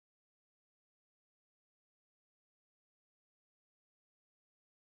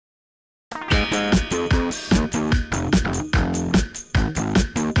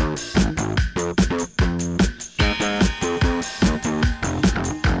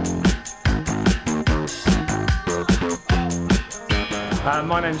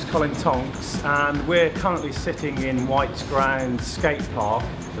My name's Colin Tonks and we're currently sitting in White's Ground Skate Park,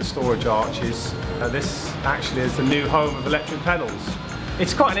 the Storage Arches. This actually is the new home of Electric Pedals.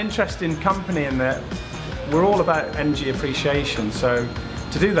 It's quite an interesting company in that we're all about energy appreciation, so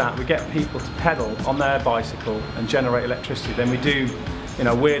to do that we get people to pedal on their bicycle and generate electricity. Then we do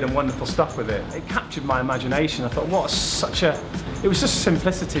weird and wonderful stuff with it. It captured my imagination. I thought, it was just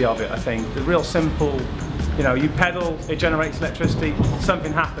simplicity of it, I think. The real simple, you pedal, it generates electricity,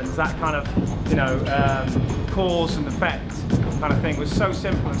 something happens, that kind of, cause and effect kind of thing was so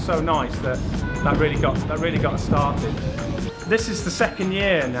simple and so nice that really got us started. This is the second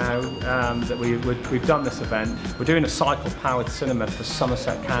year now that we've done this event. We're doing a cycle-powered cinema for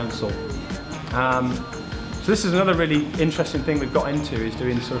Somerset Council. So this is another really interesting thing we've got into, is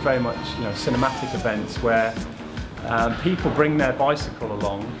doing sort of very much cinematic events where people bring their bicycle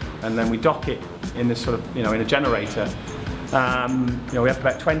along and then we dock it in this sort of in a generator. We have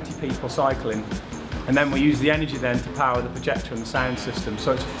about 20 people cycling, and then we use the energy then to power the projector and the sound system.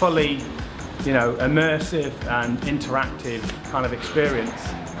 So it's a fully immersive and interactive kind of experience.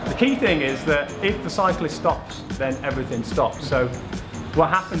 The key thing is that if the cyclist stops, then everything stops. So what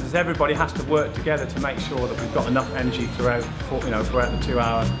happens is everybody has to work together to make sure that we've got enough energy throughout the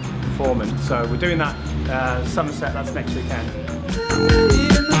 2-hour performance. So we're doing that Somerset, that's next weekend.